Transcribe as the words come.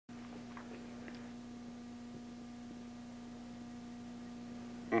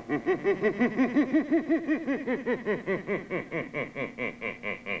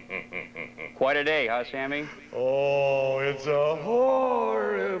Quite a day, huh, Sammy? Oh, it's a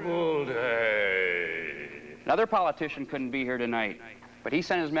horrible day. Another politician couldn't be here tonight, but he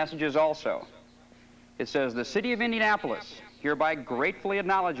sent his messages also. It says, the city of Indianapolis hereby gratefully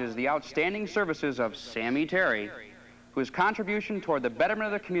acknowledges the outstanding services of Sammy Terry, whose contribution toward the betterment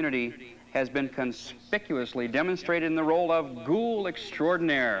of the community has been conspicuously demonstrated in the role of ghoul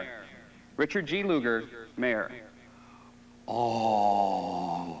extraordinaire. Richard G. Lugar, Mayor.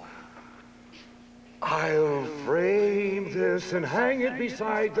 Oh, I'll frame this and hang it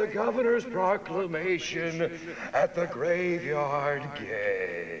beside the governor's proclamation at the graveyard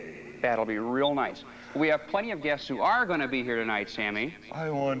gate. That'll be real nice. We have plenty of guests who are going to be here tonight, Sammy. I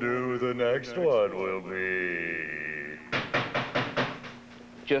wonder who the next one will be.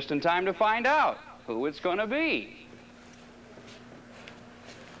 Just in time to find out who it's going to be.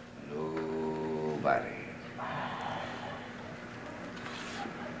 Nobody.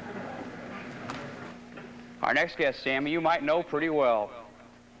 Our next guest, Sammy, you might know pretty well.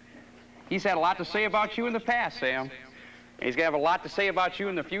 He's had a lot to say about you in the past, Sam. And he's going to have a lot to say about you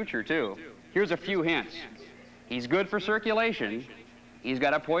in the future, too. Here's a few hints. He's good for circulation. He's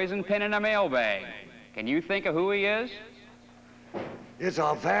got a poison pen in a mailbag. Can you think of who he is? It's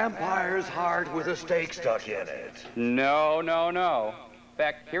a vampire's heart with a stake stuck in it. No, no, no. In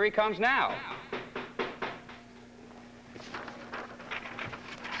fact, here he comes now.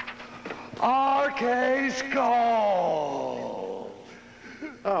 R.K. Skull!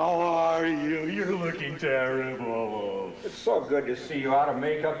 How are you? You're looking terrible. It's so good to see you out of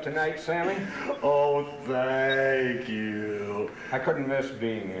makeup tonight, Sammy. Oh, thank you. I couldn't miss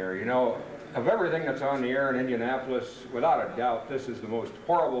being here. You know, of everything that's on the air in Indianapolis, without a doubt, this is the most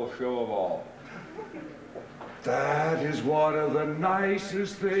horrible show of all. That is one of the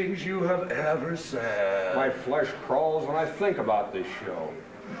nicest things you have ever said. My flesh crawls when I think about this show.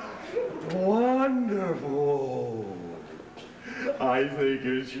 Wonderful. I think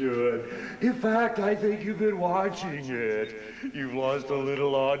it should. In fact, I think you've been watching it. You've lost a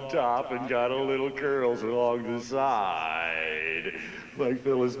little on top and got a little curls along the side, like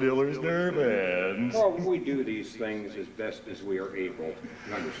Phyllis Diller's nerve ends. Well, we do these things as best as we are able.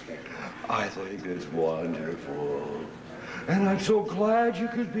 You understand? I think it's wonderful. And I'm so glad you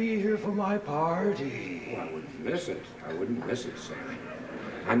could be here for my party. Well, I wouldn't miss it. I wouldn't miss it, Sammy.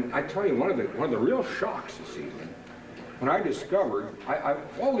 And I tell you, one of the real shocks this evening, when I discovered,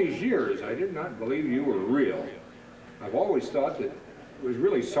 all these years, I did not believe you were real. I've always thought that it was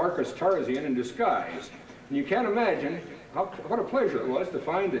really Sarkis Tarzian in disguise. And you can't imagine what a pleasure it was to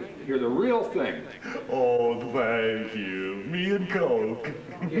find that you're the real thing. Oh, thank you. Me and Coke.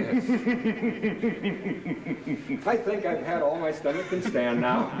 Yes. I think I've had all my stomach can stand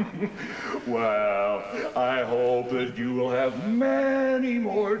now. Well, I hope that you will have many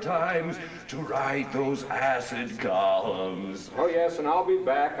more times to write those acid columns. Oh, yes, and I'll be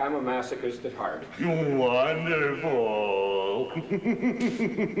back. I'm a masochist at heart. Wonderful.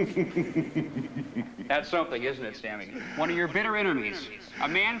 That's something, isn't it, Sammy? One of your bitter enemies. A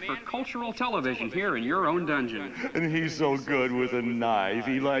man for cultural television here in your own dungeon. And he's so good with a knife,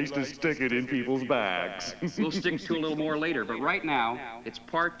 he likes to stick it in people's backs. We'll stick to a little more later, but right now, it's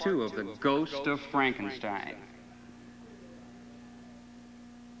part 2 of The Ghost of Frankenstein.